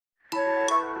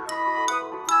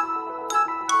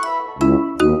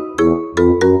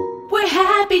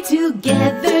be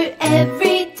together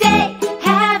every day,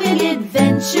 having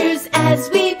adventures as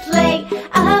we play.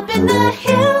 Up in the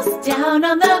hills, down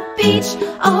on the beach,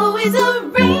 always a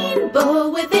rainbow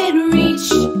within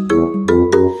reach.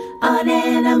 On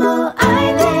Animal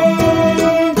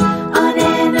Island, on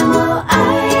Animal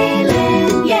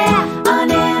Island, yeah.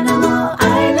 On Animal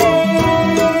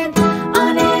Island,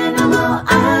 on Animal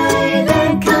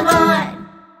Island, come on.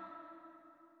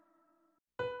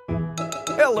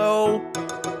 Hello.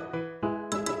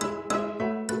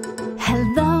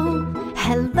 Hello,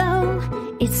 hello,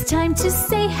 it's time to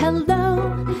say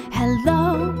hello.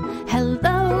 Hello,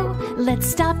 hello, let's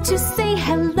stop to say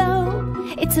hello.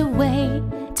 It's a way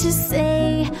to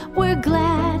say we're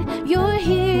glad you're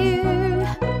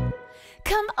here.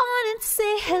 Come on and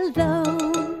say hello.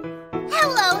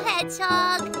 Hello,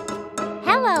 Hedgehog.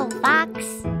 Hello, Fox.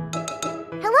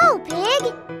 Hello,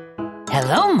 Pig.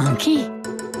 Hello, Monkey.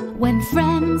 When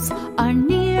friends are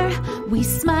near, we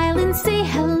smile and say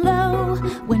hello.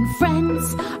 When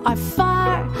friends are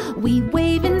far, we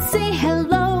wave and say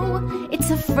hello.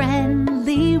 It's a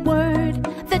friendly word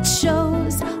that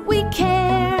shows we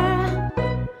care.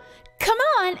 Come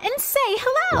on and say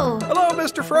hello. Hello,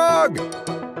 Mr. Frog.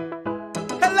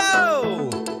 Hello.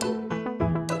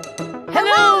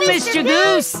 Hello, Mr.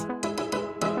 Goose.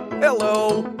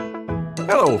 Hello.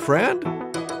 Hello, friend.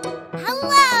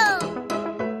 Hello.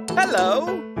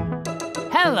 Hello.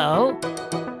 Hello.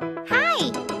 Hi,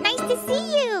 nice to see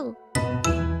you.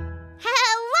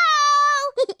 Hello.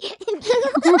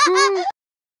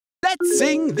 Let's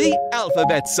sing the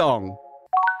alphabet song.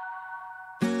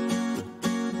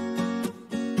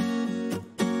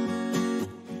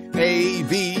 A,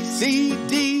 B, C,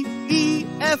 D, E,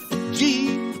 F,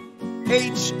 G,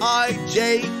 H, I,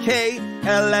 J, K,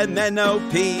 L, M, N, O,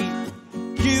 P,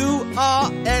 Q,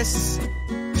 R, S,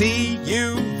 T,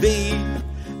 U, V,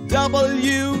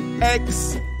 W,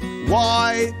 X,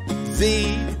 Y,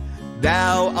 Z.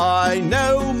 Now I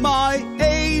know my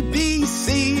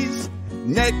ABCs.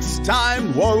 Next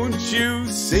time, won't you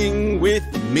sing with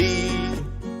me?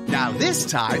 Now this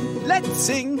time, let's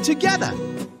sing together.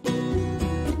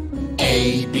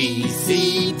 A, B,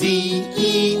 C, D,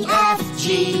 E, F,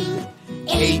 G,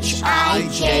 H, I,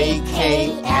 J,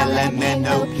 K, L, M, N,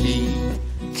 O, P,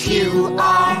 Q,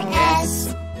 R,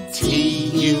 S, T,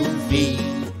 U, V,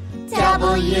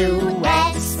 W,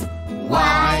 X,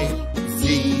 Y,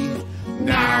 Z.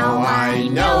 Now I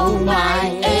know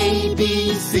my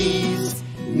ABCs.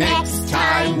 Next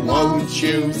time, won't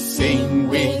you sing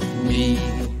with me?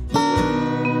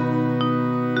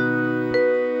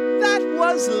 That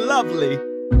was lovely.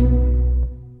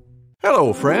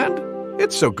 Hello, friend.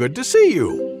 It's so good to see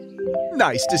you.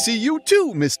 Nice to see you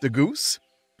too, Mr. Goose.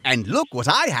 And look what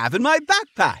I have in my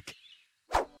backpack.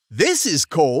 This is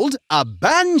called a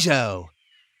banjo.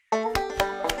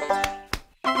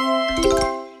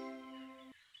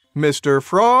 Mr.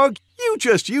 Frog, you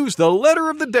just used the letter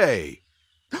of the day.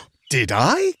 Did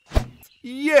I?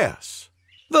 Yes,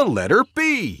 the letter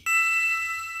B.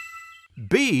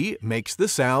 B makes the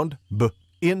sound B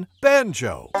in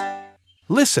banjo.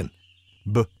 Listen,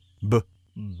 B, B,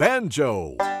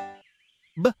 banjo.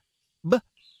 B, B,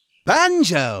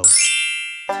 banjo.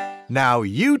 Now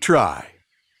you try.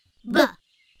 B,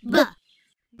 B,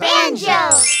 banjo.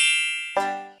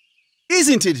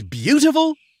 Isn't it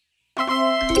beautiful?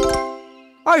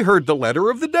 I heard the letter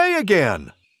of the day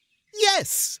again.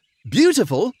 Yes,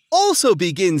 beautiful also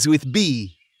begins with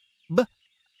B. B,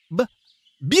 B,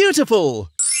 beautiful.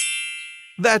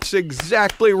 That's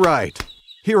exactly right.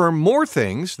 Here are more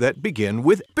things that begin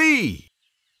with B.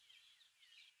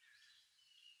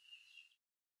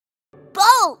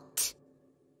 Boat.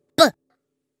 B,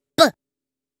 B,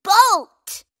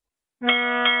 boat.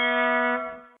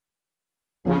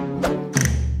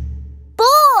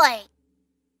 Boy.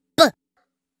 B,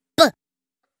 B,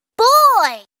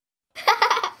 boy.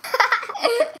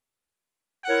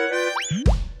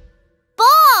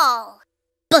 Ball.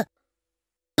 B,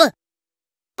 B,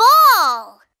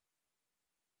 ball.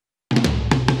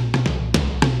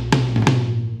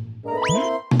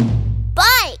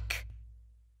 Bike.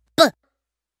 B,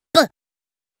 B,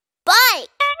 bike.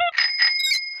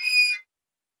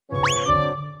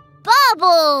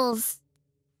 Bubbles.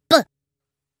 B,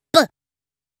 B,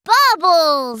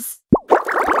 bubbles.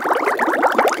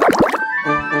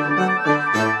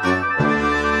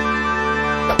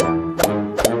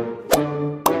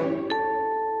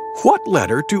 What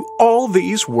letter do all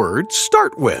these words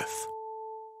start with?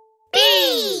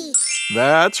 B.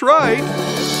 That's right,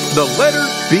 the letter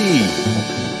B.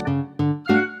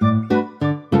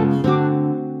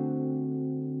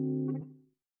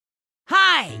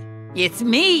 It's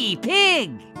me, Pig.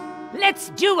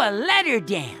 Let's do a letter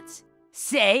dance.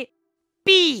 Say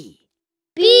B.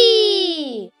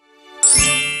 B.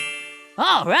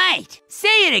 All right,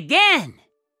 say it again.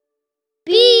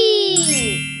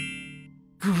 B.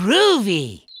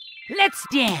 Groovy. Let's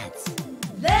dance.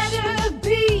 Letter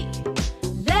B,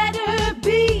 letter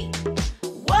B.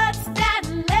 What's that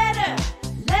letter?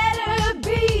 Letter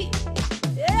B.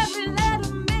 Every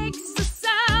letter makes a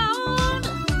sound.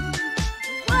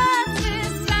 What's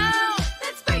this sound?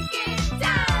 Let's break it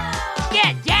down.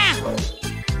 Get down.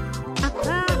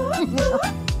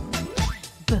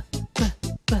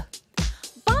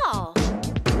 Ball.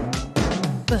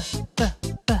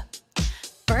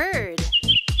 Bird.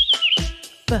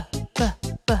 Boat.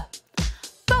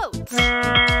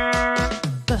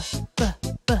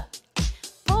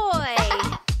 Boy.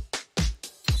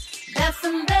 That's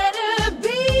the letter B.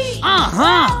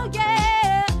 Uh-huh. Oh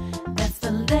yeah. That's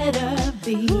the letter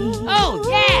B. Oh,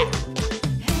 yeah.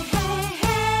 Hey,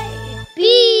 hey.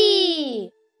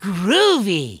 B.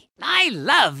 Groovy. I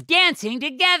love dancing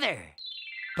together.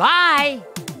 Bye.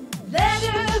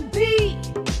 Letter B.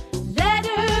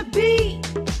 Letter B.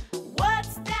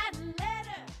 What's that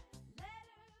letter?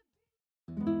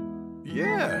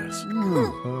 Yes.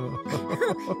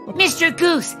 Mr.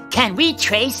 Goose, can we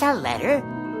trace a letter?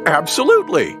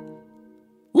 Absolutely.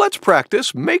 Let's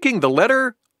practice making the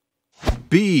letter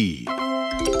B.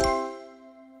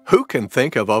 Who can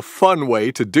think of a fun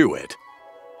way to do it?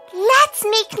 Let's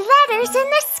make letters in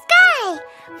the sky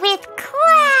with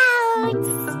clouds.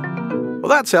 Well,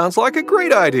 that sounds like a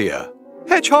great idea.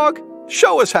 Hedgehog,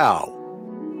 show us how.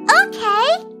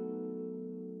 Okay.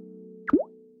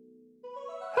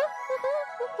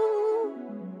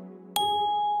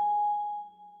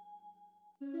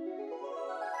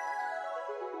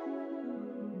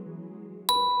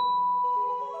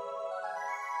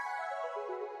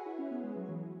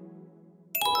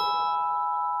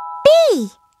 B.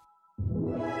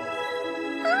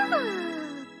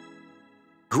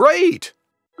 Great!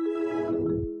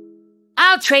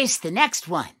 I'll trace the next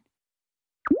one.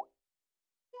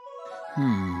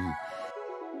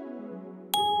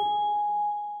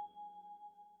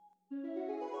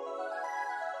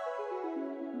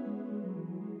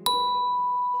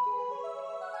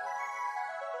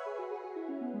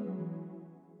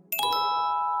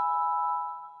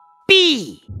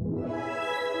 B.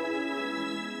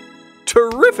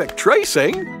 Terrific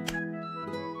tracing!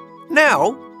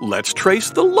 Now, let's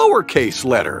trace the lowercase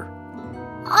letter.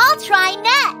 I'll try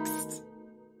next.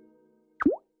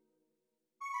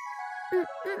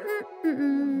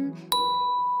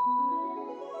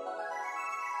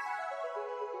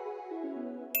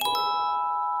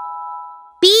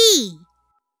 B.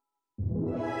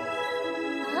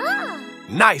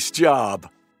 Nice job!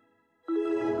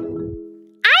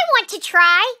 I want to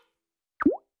try.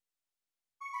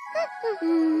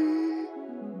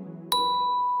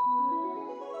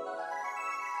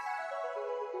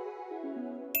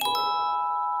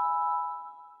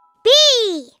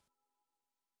 B.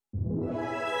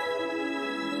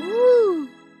 Ooh.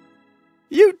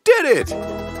 You did it!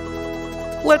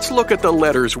 Let's look at the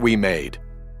letters we made.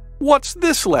 What's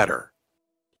this letter?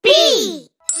 B.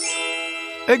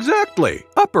 Exactly,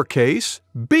 uppercase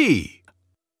B.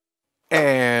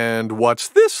 And what's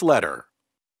this letter?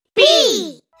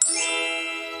 B.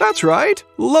 That's right,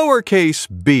 lowercase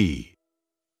b.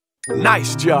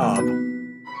 Nice job!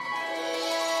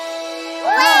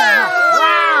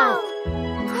 Wow!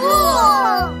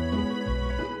 Cool!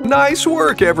 Nice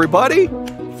work, everybody!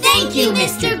 Thank you,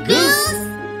 Mr. Goose!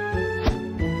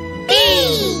 B!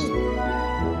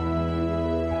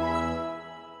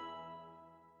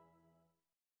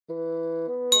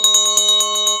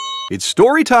 It's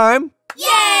story time!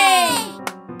 Yay!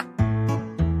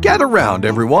 Gather round,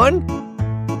 everyone!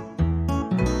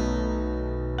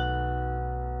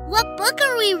 What book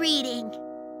are we reading?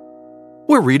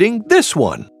 We're reading this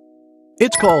one.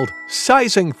 It's called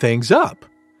Sizing Things Up.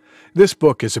 This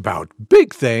book is about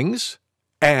big things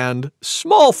and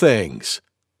small things.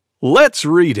 Let's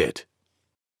read it.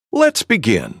 Let's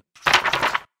begin.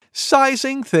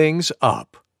 Sizing Things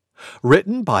Up.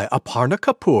 Written by Aparna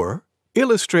Kapoor.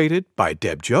 Illustrated by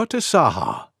Debjyoti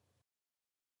Saha.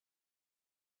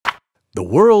 The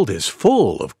world is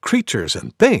full of creatures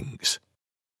and things.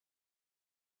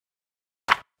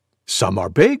 Some are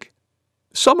big,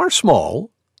 some are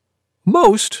small,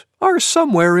 most are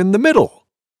somewhere in the middle.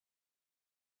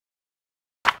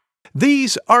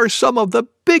 These are some of the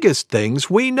biggest things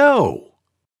we know.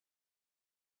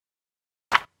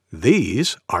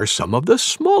 These are some of the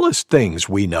smallest things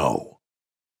we know.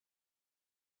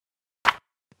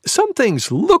 Some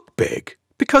things look big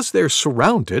because they're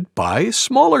surrounded by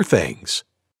smaller things.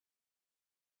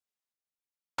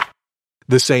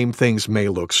 The same things may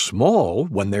look small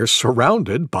when they're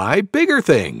surrounded by bigger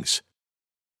things.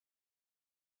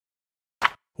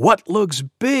 What looks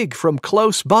big from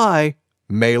close by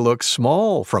may look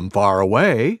small from far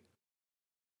away.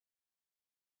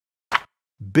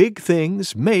 Big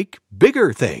things make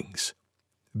bigger things.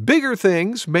 Bigger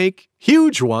things make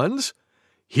huge ones.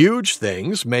 Huge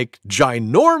things make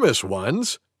ginormous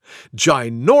ones.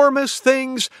 Ginormous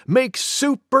things make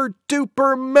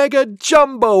super-duper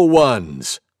mega-jumbo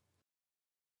ones.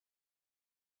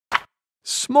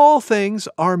 Small things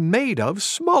are made of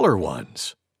smaller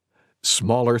ones.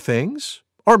 Smaller things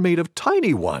are made of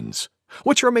tiny ones,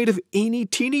 which are made of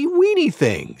eeny-teeny-weeny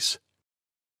things.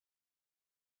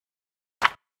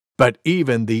 But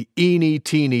even the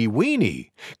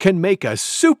eeny-teeny-weeny can make a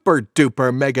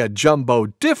super-duper-mega-jumbo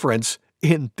difference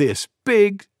in this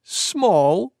big,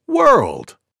 small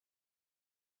world.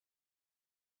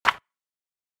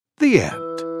 The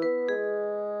end.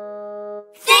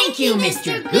 Thank you,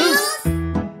 Mr. Goose.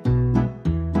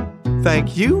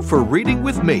 Thank you for reading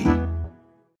with me.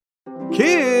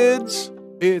 Kids,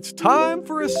 it's time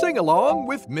for a sing-along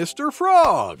with Mr.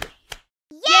 Frog.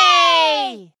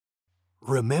 Yay!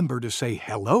 Remember to say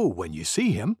hello when you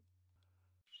see him.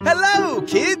 Hello,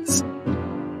 kids!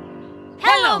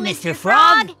 Hello, Mr.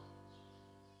 Frog.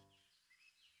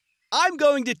 I'm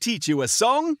going to teach you a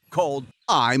song called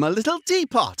I'm a Little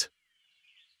Teapot.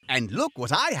 And look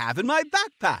what I have in my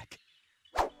backpack.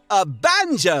 A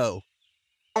banjo!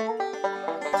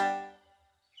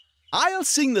 I'll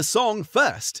sing the song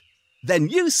first, then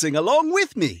you sing along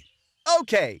with me.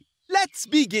 Okay, let's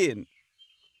begin.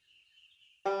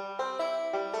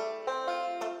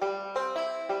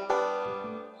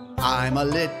 I'm a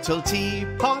little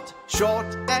teapot,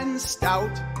 short and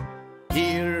stout.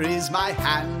 Here is my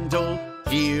handle,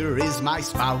 here is my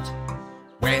spout.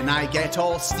 When I get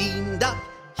all steamed up,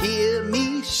 hear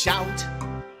me shout.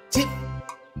 Tip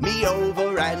me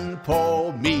over and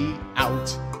pour me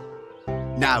out.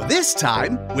 Now this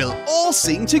time, we'll all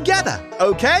sing together,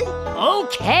 okay?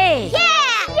 Okay.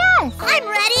 Yeah! Yes! I'm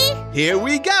ready! Here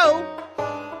we go!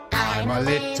 I'm a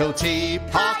little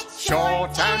teapot,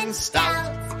 short and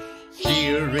stout.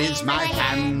 Here is my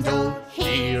handle,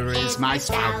 here is my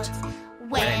spout.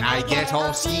 When I get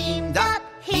all steamed up,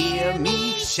 hear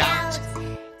me shout.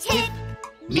 Tip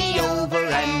me over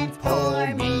and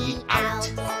pour me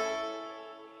out.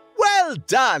 Well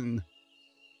done!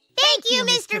 Thank you,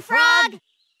 Mr. Frog!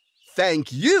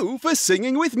 Thank you for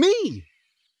singing with me.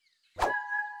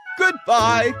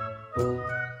 Goodbye.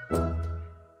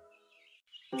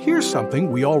 Here's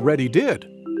something we already did.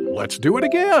 Let's do it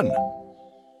again.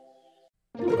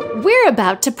 We're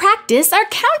about to practice our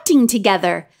counting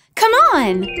together. Come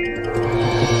on!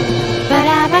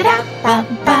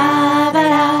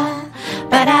 Ba-da-ba-da-ba-ba-ba-da.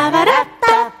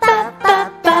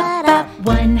 Ba-da-ba-da-ba-ba-ba-ba-ba.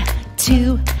 1,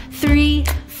 2, 3,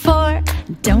 4.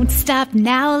 Don't stop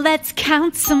now, let's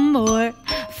count some more.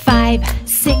 5,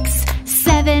 6,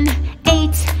 7,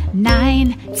 8,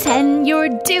 9, 10. You're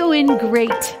doing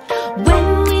great.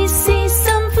 When we see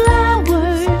some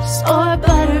flowers or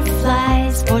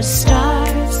butterflies or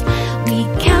stars, we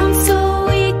count so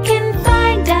we can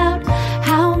find out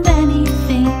how many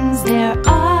things there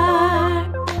are.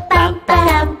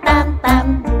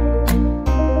 Ba-ba-da-ba-bum.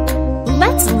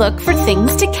 Let's look for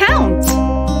things to count.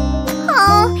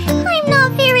 Oh, I'm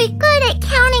not very good at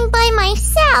counting by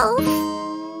myself.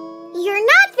 You're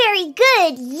not very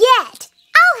good yet.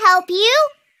 I'll help you.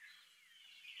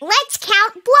 Let's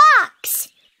count blocks.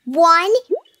 1,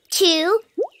 2,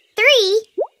 3,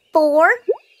 4,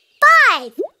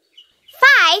 5.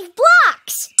 5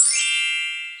 blocks.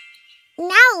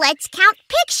 Now let's count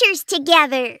pictures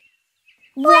together.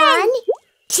 1,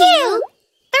 2,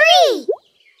 3.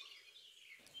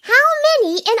 How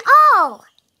many in all?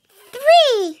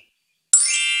 3.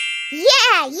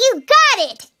 Yeah, you got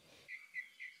it.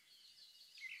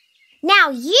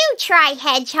 Now you try,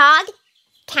 Hedgehog.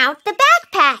 Count the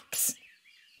backpacks.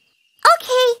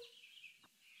 Okay.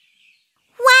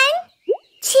 1,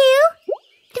 2,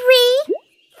 3,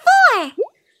 4.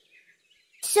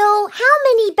 So how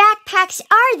many backpacks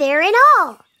are there in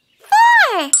all?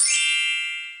 4.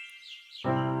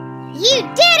 You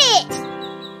did it!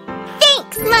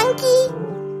 Thanks, Monkey.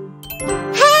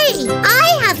 Hey, I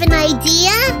have an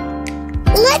idea.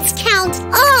 Let's count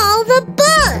all the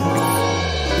books.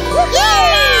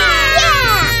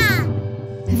 Yeah!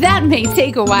 That may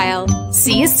take a while.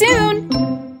 See you soon.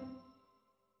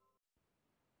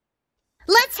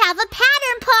 Let's have a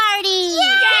pattern party!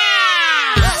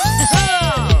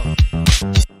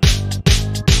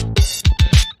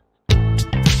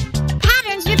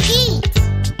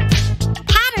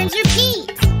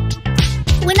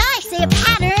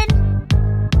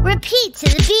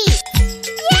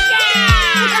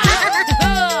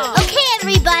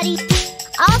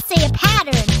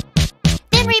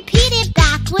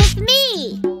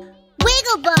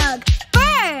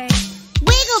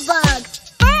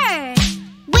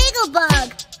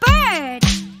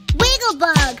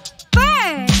 Wigglebug,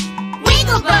 bird.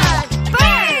 Wigglebug,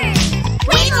 bird.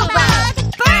 Wigglebug,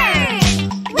 bird.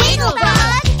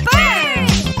 Wigglebug, bird.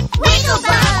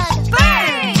 Wigglebug,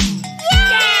 bird.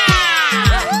 Yeah!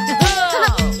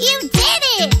 You did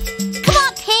it! Come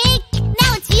on, Pig.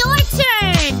 Now it's your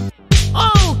turn.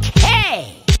 Okay.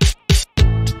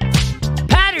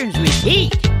 Patterns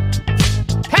repeat.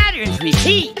 Patterns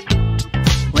repeat.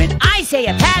 When I say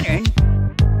a pattern,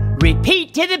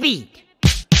 repeat to the beat.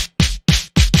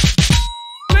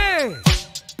 Bird,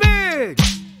 bird,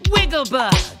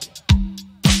 wigglebug.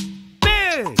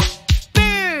 Bird,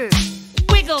 bird,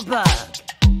 wigglebug.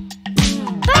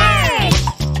 Bird,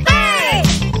 bird,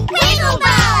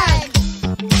 wigglebug.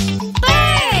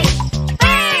 Bird,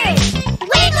 bird,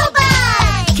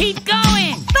 wigglebug. Keep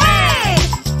going. Bird,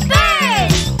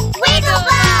 bird,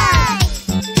 wigglebug.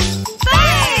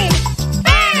 Bird,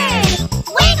 bird,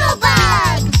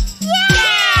 wigglebug.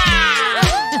 Yeah!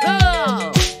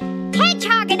 Oh.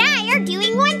 Hedgehog and I are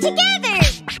doing one together.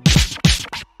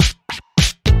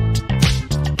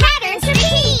 Patterns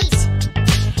repeat.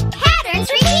 Patterns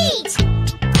repeat.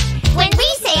 When we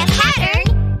say a pattern,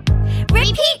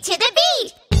 repeat to the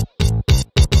beat.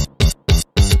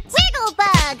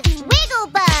 Wigglebug,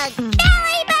 wigglebug,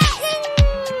 belly button.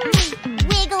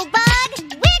 Wigglebug,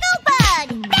 wigglebug,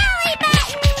 belly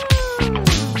button.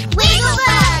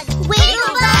 Wigglebug,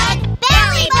 wigglebug,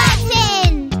 belly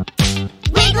button.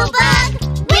 Wigglebug,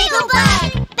 wigglebug,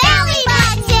 belly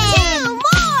button. Two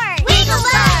more.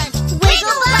 Wigglebug,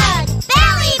 wigglebug,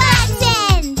 belly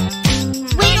button.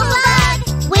 Wigglebug,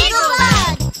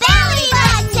 wigglebug, belly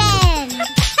button.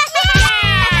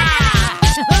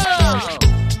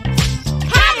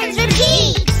 Patterns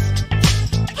repeat.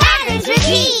 Patterns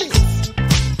repeat.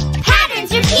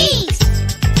 Patterns repeat.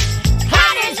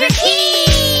 Patterns repeat.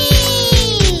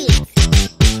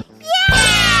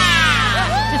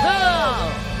 Yeah!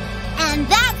 And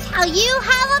that's how you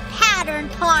have a pattern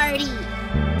party.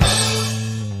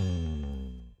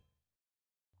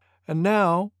 And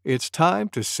now it's time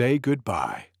to say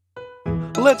goodbye.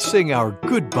 Let's sing our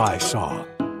goodbye song.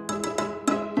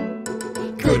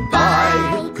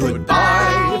 Goodbye,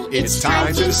 goodbye, it's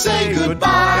time to say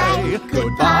goodbye.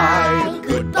 Goodbye,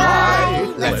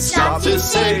 goodbye, let's stop to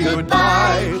say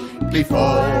goodbye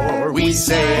before we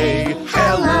say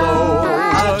hello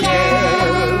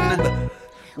again.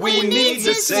 We need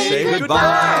to say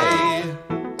goodbye.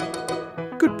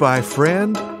 Goodbye,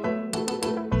 friend.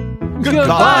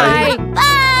 Goodbye.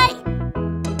 Bye.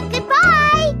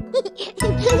 Goodbye.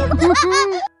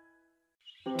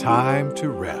 Time to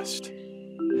rest.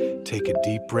 Take a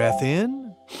deep breath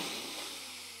in.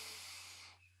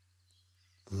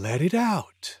 Let it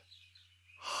out.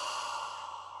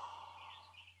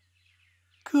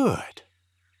 Good.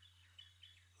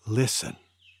 Listen.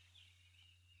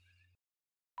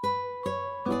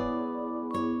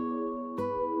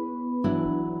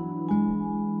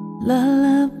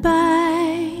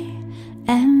 Lullaby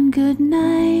and good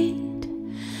night.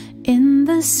 In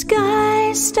the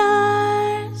sky,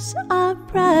 stars are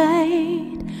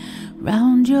bright.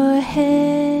 Round your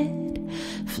head,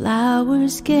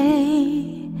 flowers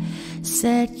gay.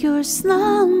 Set your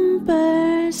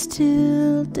slumbers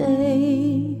till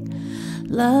day.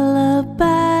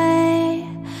 Lullaby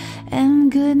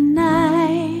and good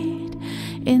night.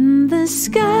 In the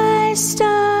sky,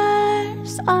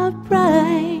 stars are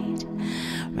bright.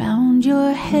 Round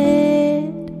your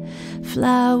head,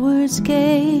 flowers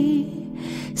gay.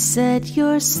 Set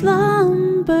your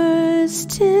slumbers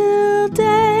till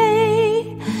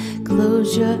day.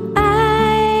 Close your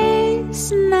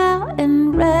eyes now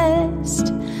and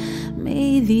rest.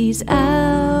 May these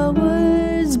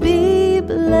hours be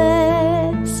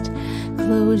blessed.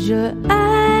 Close your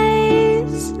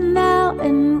eyes now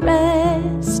and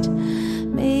rest.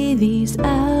 May these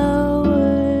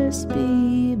hours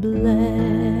be blessed.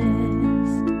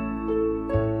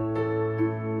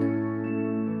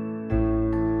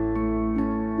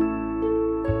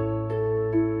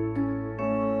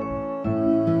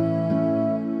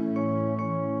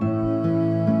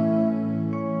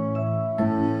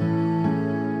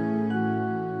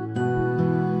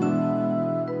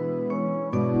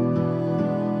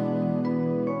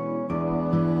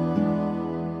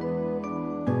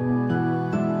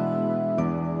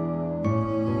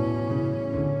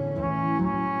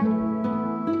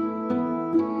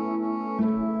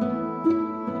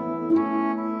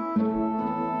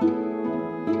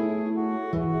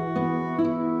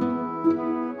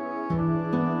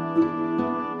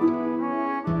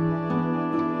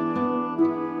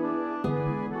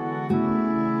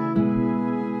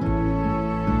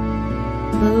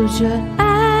 Close your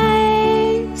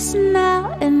eyes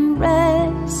now and rest.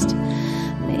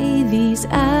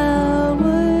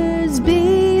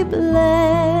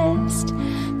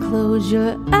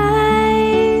 je